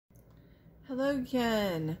Hello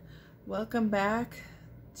again. Welcome back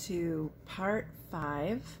to part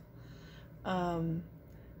 5.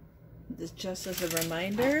 Just as a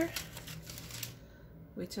reminder,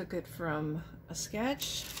 we took it from a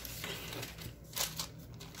sketch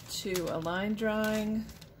to a line drawing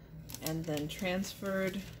and then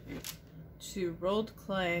transferred to rolled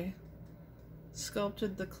clay,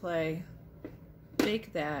 sculpted the clay,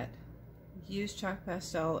 baked that, used chalk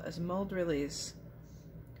pastel as mold release,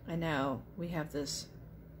 and now we have this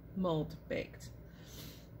mold baked.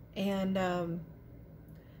 And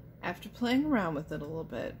after playing around with it a little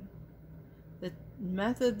bit, the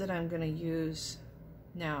method that I'm going to use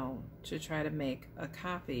now to try to make a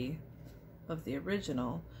copy of the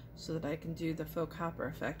original so that I can do the faux copper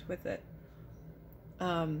effect with it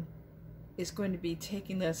is going to be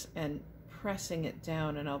taking this and pressing it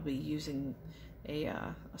down, and I'll be using a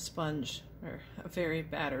sponge, or a very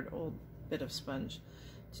battered old bit of sponge,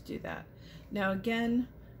 to do that. Now again,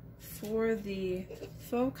 for the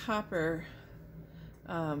faux copper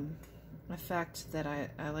effect that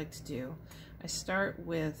I like to do, I start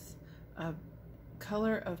with a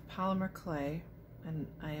color of polymer clay, and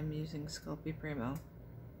I am using Sculpey Primo.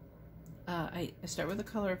 I start with a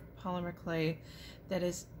color of polymer clay that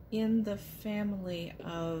is in the family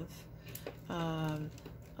of a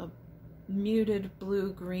muted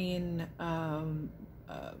blue-green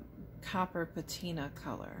copper patina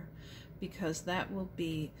color, because that will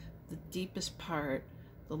be the deepest part,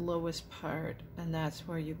 the lowest part, and that's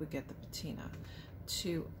where you would get the patina.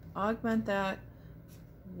 To augment that,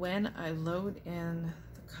 when I load in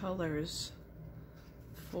the colors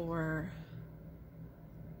for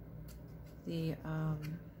the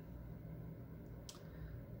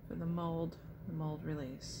mold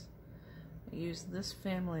release, I use this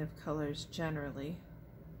family of colors generally.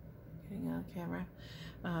 Getting on camera.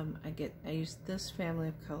 I use this family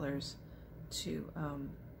of colors to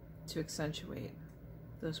accentuate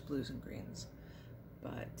those blues and greens.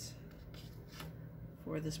 But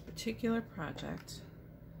for this particular project,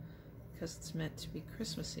 because it's meant to be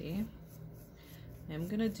Christmassy, I'm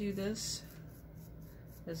gonna do this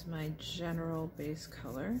as my general base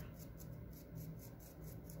color.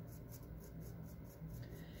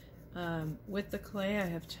 With the clay, I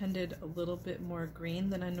have tended a little bit more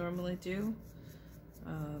green than I normally do.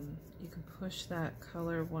 You can push that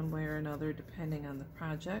color one way or another depending on the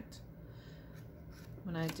project.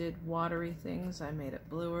 When I did watery things, I made it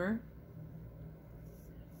bluer.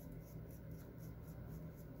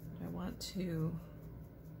 I want to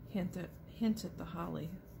hint at the holly.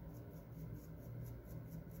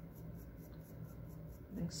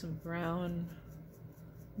 Putting some brown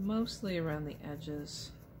mostly around the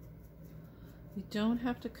edges. You don't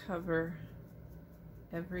have to cover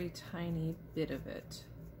every tiny bit of it.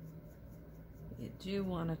 You do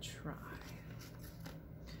want to try.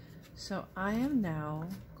 So I am now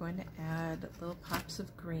going to add little pops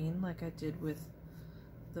of green like I did with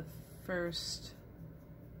the first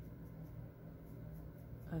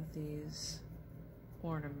of these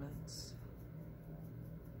ornaments.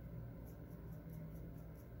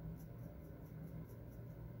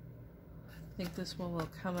 I think this one will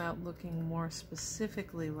come out looking more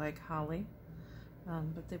specifically like holly,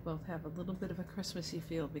 but they both have a little bit of a Christmassy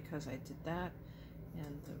feel because I did that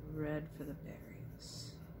and the red for the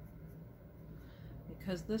berries.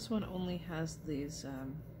 Because this one only has these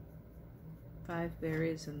 5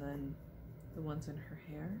 berries and then the ones in her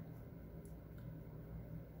hair.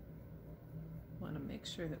 Want to make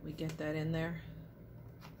sure that we get that in there.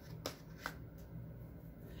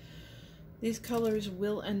 These colors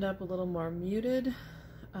will end up a little more muted,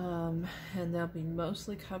 and they'll be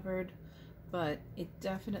mostly covered, but it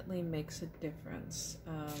definitely makes a difference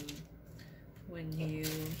when you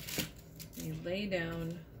lay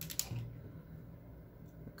down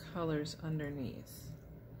the colors underneath.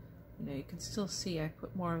 You know, you can still see I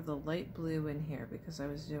put more of the light blue in here because I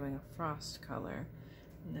was doing a frost color,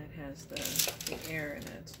 and that has the air in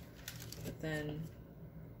it. But then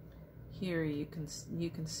here you can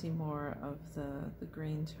see more of the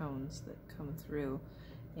green tones that come through,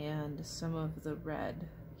 and some of the red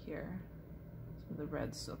here. Some of the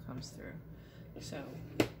red still comes through. So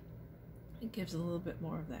it gives a little bit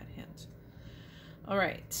more of that hint. All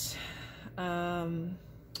right.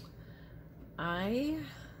 I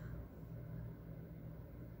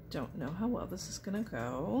don't know how well this is gonna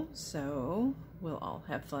go, so we'll all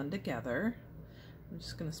have fun together. I'm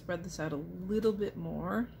just gonna spread this out a little bit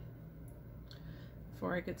more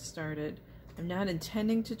before I get started. I'm not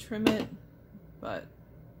intending to trim it, but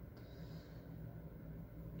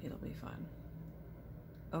it'll be fun.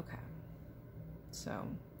 Okay, so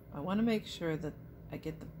I want to make sure that I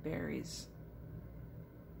get the berries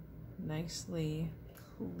nicely,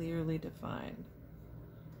 clearly defined.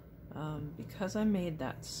 Because I made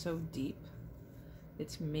that so deep,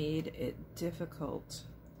 it's made it difficult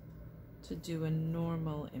to do a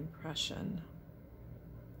normal impression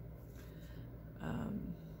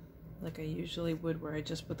like I usually would, where I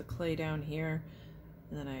just put the clay down here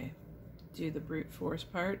and then I do the brute force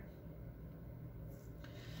part.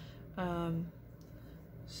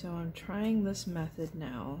 So I'm trying this method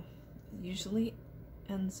now. It usually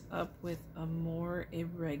ends up with a more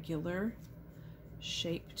irregular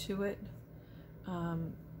shape to it,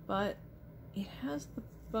 but it has the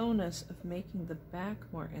bonus of making the back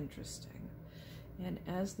more interesting. And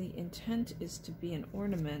as the intent is to be an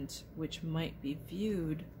ornament which might be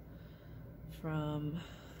viewed from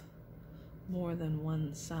more than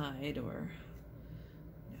one side, or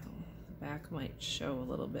the back might show a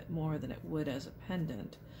little bit more than it would as a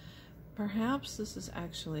pendant, perhaps this is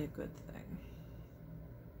actually a good thing.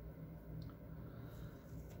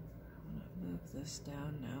 I'm going to move this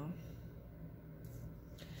down now.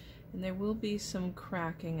 And there will be some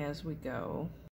cracking as we go.